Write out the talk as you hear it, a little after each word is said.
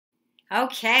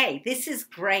Okay, this is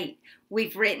great.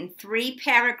 We've written 3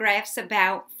 paragraphs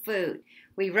about food.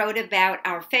 We wrote about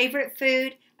our favorite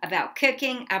food, about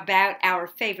cooking, about our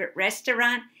favorite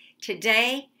restaurant.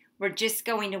 Today, we're just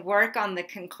going to work on the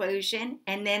conclusion,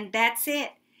 and then that's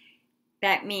it.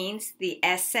 That means the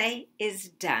essay is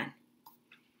done.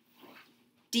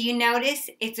 Do you notice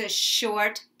it's a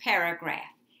short paragraph?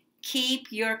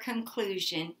 Keep your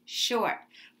conclusion short,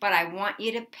 but I want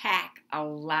you to pack a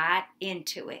lot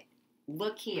into it.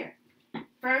 Look here.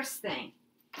 First thing,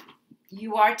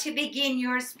 you are to begin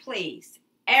yours, please.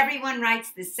 Everyone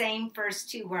writes the same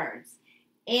first 2 words.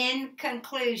 In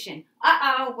conclusion.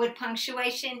 With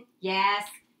punctuation? Yes,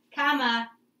 comma.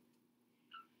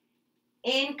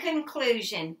 In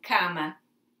conclusion, comma.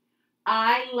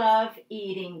 I love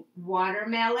eating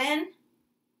watermelon,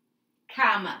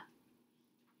 comma.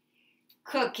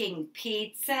 Cooking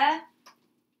pizza,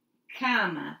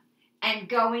 comma. And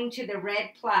going to the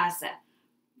Red Plaza.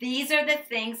 These are the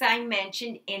things I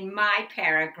mentioned in my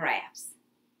paragraphs.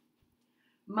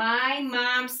 My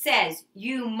mom says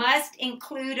you must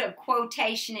include a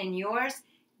quotation in yours.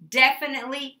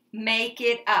 Definitely make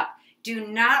it up. Do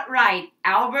not write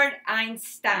Albert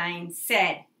Einstein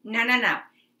said. No.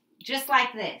 Just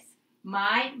like this.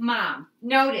 My mom.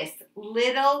 Notice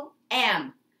little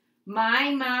m.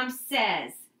 My mom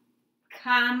says,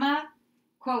 comma,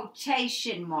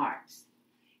 quotation marks.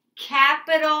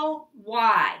 Capital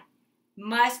Y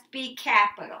must be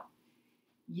capital.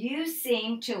 You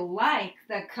seem to like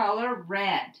the color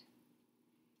red.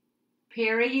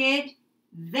 Period.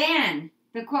 Then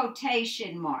the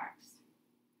quotation marks.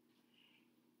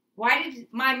 Why did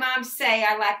my mom say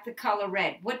I like the color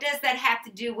red? What does that have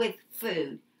to do with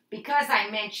food? Because I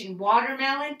mentioned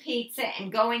watermelon pizza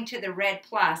and going to the Red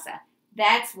Plaza.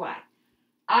 That's why.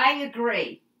 I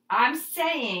agree. I'm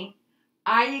saying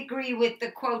I agree with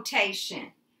the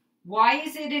quotation. Why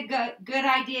is it a good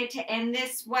idea to end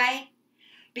this way?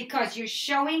 Because you're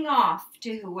showing off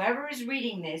to whoever is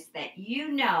reading this that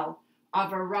you know a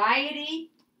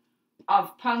variety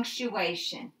of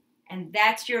punctuation. And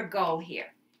that's your goal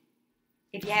here.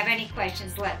 If you have any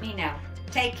questions, let me know.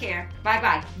 Take care.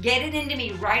 Bye-bye. Get it into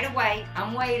me right away.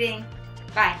 I'm waiting.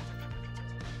 Bye.